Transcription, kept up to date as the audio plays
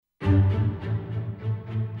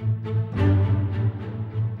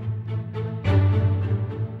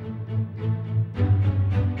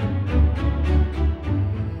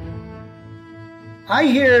I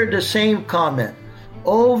hear the same comment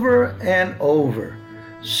over and over.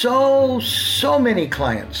 So many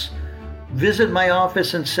clients visit my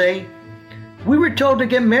office and say, "We were told to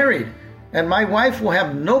get married, and my wife will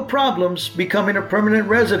have no problems becoming a permanent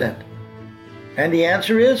resident." And the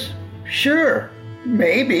answer is, sure,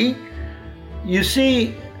 maybe. You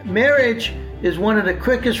see, marriage is one of the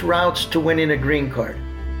quickest routes to winning a green card.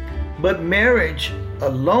 But marriage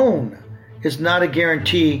alone is not a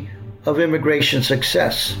guarantee of immigration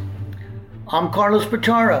success. I'm Carlos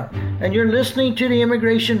Patara, and you're listening to the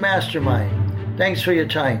Immigration Mastermind. Thanks for your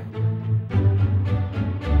time.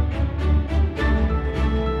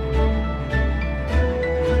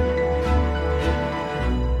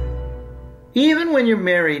 Even when you're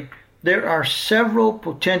married, there are several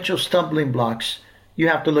potential stumbling blocks you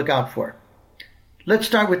have to look out for. Let's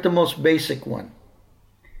start with the most basic one.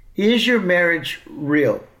 Is your marriage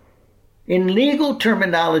real? In legal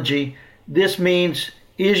terminology, this means,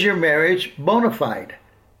 is your marriage bona fide?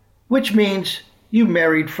 Which means you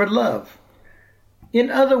married for love.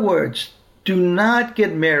 In other words, do not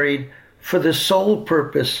get married for the sole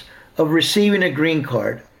purpose of receiving a green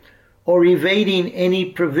card or evading any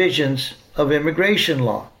provisions of immigration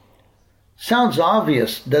law. Sounds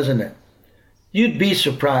obvious, doesn't it? You'd be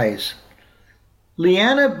surprised.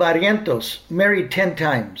 Liana Barrientos married 10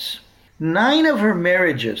 times. 9 of her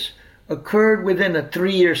marriages occurred within a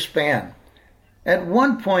 3-year span. At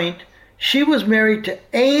one point, she was married to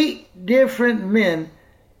 8 different men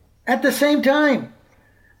at the same time.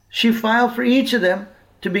 She filed for each of them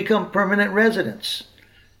to become permanent residents.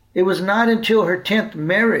 It was not until her 10th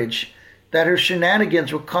marriage that her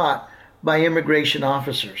shenanigans were caught by immigration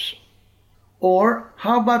officers. Or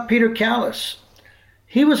how about Peter Callis?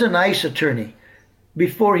 He was a nice attorney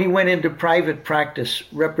before he went into private practice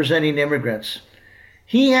representing immigrants.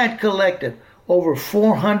 He had collected over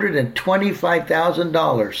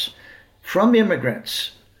 $425,000 from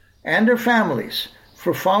immigrants and their families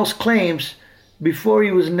for false claims before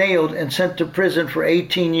he was nailed and sent to prison for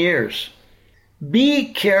 18 years.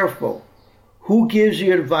 Be careful who gives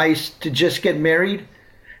you advice to just get married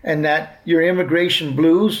and that your immigration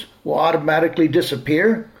blues will automatically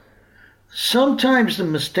disappear. Sometimes the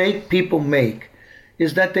mistake people make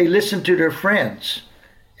is that they listen to their friends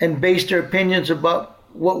and base their opinions about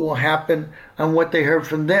what will happen on what they heard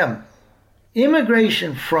from them.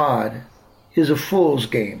 Immigration fraud is a fool's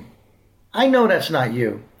game. I know that's not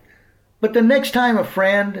you. But the next time a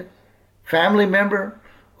friend, family member,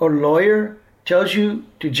 or lawyer tells you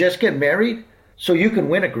to just get married so you can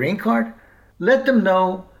win a green card, let them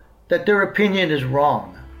know that their opinion is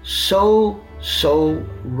wrong. So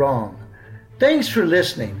wrong. Thanks for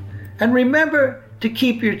listening. And remember to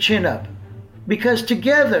keep your chin up, because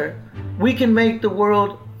together we can make the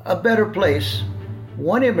world a better place,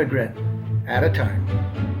 one immigrant at a time.